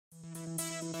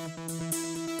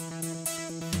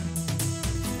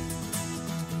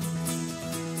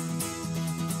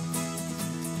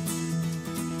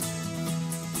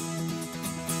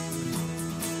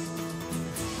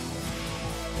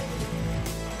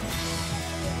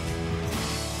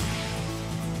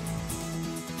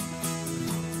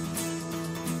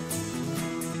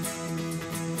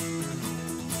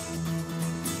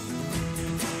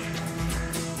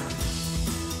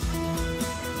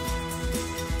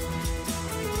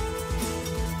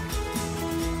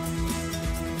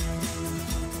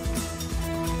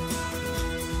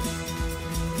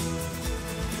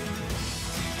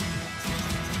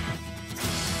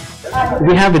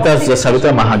We have with us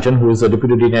Savita Mahajan, who is a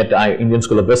Deputy Dean at Indian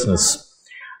School of Business.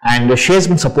 And she has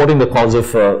been supporting the cause of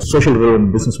social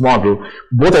relevant business model,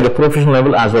 both at a professional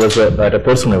level as well as at a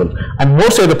personal level. And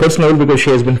mostly at a personal level because she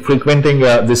has been frequenting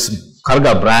this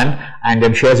Kargha brand, and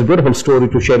then she has a beautiful story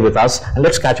to share with us. And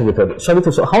let's catch up with her.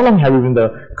 Savita, so how long have you been the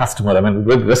customer,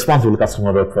 responsible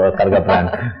customer of Kargha brand?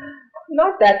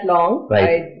 Not that long. Right.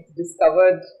 I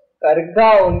discovered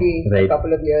Kargha only Right. a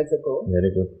couple of years ago.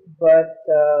 Very good. But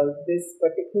this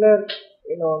particular,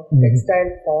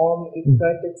 textile form,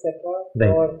 ikat, etc.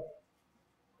 Right. for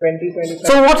 2025.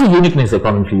 So what's the uniqueness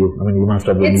according to you? I mean, you must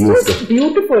have been It's used just to.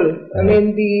 beautiful. I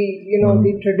mean,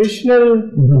 the traditional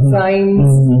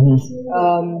designs.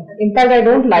 In fact, I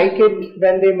don't like it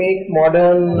when they make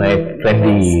modern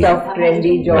trendy stuff,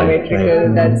 trendy, geometrical.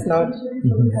 Right. That's not.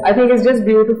 I think it's just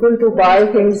beautiful to buy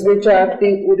things which are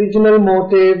the original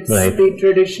motifs, the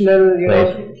traditional.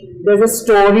 There's a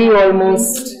story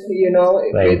almost.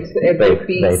 With every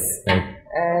piece.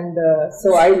 And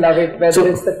so I love it, whether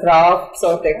it's the crafts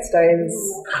or textiles.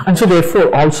 And so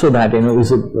therefore also that,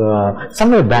 is it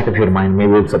somewhere back of your mind,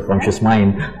 maybe it's subconscious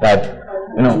mind, that,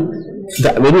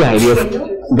 the very idea of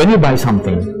when you buy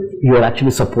something, you are actually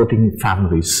supporting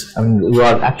families. I mean, you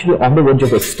are actually on the verge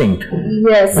of extinct.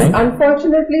 Yes, right?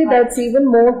 Unfortunately, that's even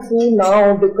more true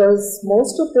now because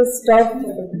most of this stuff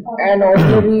an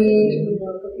ordinary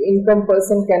income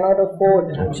person cannot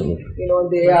afford. Absolutely.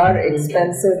 They are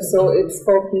expensive. So it's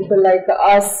for people like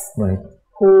us Right.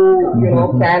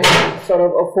 who, can sort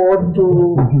of afford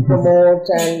to promote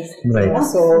and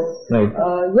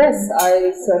yes,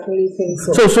 I certainly think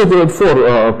so. So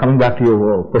therefore, coming back to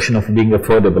your question of being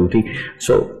affordability,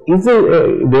 so is there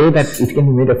a way that it can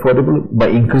be made affordable by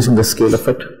increasing the scale of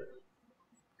it?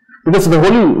 Because the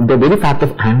very fact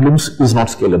of handlooms is not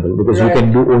scalable because you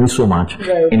can do only so much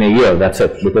in a year, that's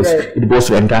it. Because it goes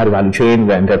to the entire value chain,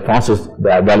 the entire process,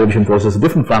 the valuation process is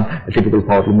different from a typical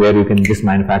powerloom where you can just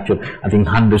manufacture, I think,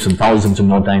 hundreds and thousands in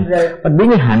no time. But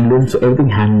being a handloom, so everything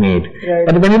handmade.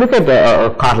 But when you look at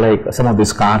a car like some of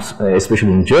these cars,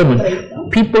 especially in German,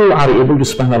 people are able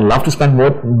to love to spend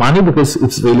more money because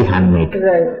it's really handmade.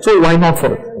 So why not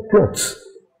for clothes?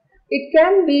 It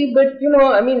can be, but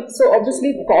so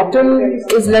obviously cotton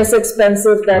is less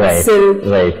expensive than silk.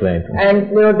 And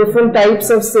different types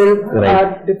of silk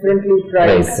are differently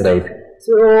priced.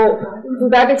 So to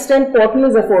that extent, cotton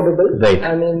is affordable.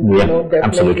 I mean,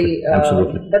 definitely.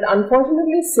 Absolutely. But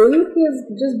unfortunately, silk is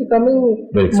just becoming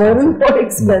more and more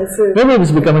expensive. Maybe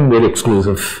it's becoming very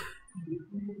exclusive.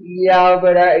 Yeah,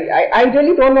 but I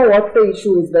really don't know what the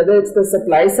issue is, whether it's the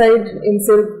supply side in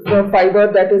silk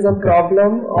fiber that is a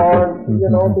problem or,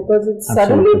 because it's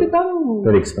suddenly become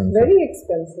very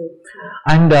expensive.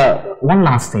 And one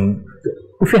last thing,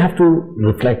 if you have to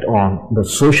reflect on the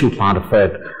social part of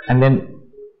it, and then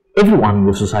everyone in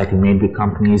the society, maybe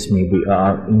companies, maybe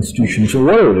institutions, or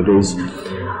whatever it is,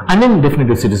 and then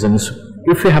definitely citizens,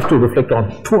 if you have to reflect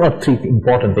on 2 or 3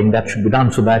 important things that should be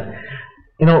done so that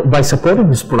by supporting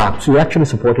these products, you're actually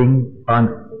supporting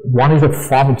one is the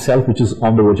form itself, which is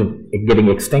on the verge of getting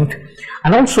extinct,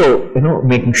 and also,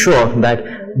 making sure that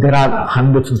there are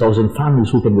hundreds and thousands of families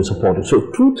who can be supported.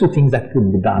 So 2 or 3 things that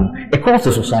could be done across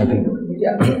the society.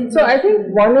 Yeah. So I think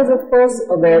one is, of course,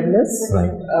 awareness.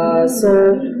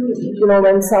 So,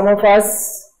 when some of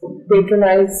us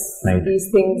patronize these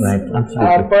things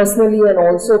personally and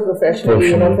also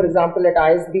professionally. For example, at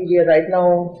ISB, we are right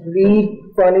now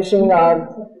refurnishing our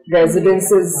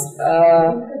residences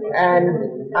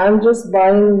and I'm just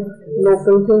buying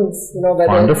local things,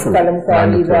 whether it's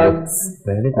kalamkari rugs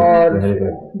or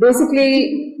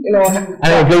basically,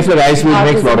 and a place like ISB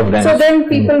makes a lot of sense. So then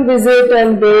people visit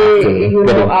and they,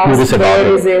 ask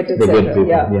where is it, etc.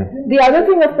 The other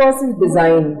thing, of course, is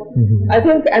design. I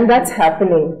think, and that's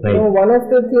happening. One of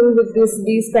the things with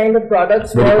these kind of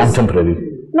products very contemporary.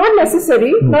 Not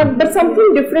necessary, but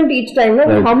something different each time.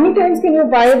 How many times can you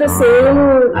buy the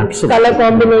same color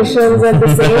combinations and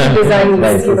the same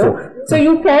designs? So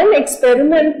you can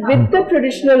experiment with the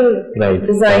traditional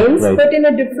designs, but in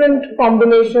a different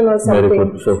combination or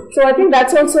something. So I think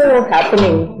that's also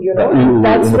happening.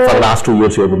 That's for the last 2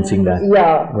 years you have been seeing that.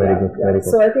 Very good.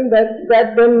 So I think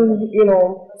that then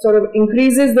sort of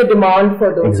increases the demand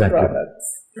for those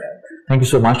products. Thank you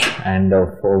so much, and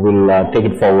we'll take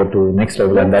it forward to the next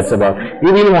level, and that's about,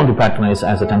 we really want to patronize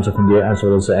as a Times of India as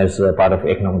well as part of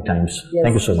Economic Times.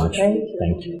 Thank you so much. Thank you.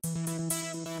 Thank you.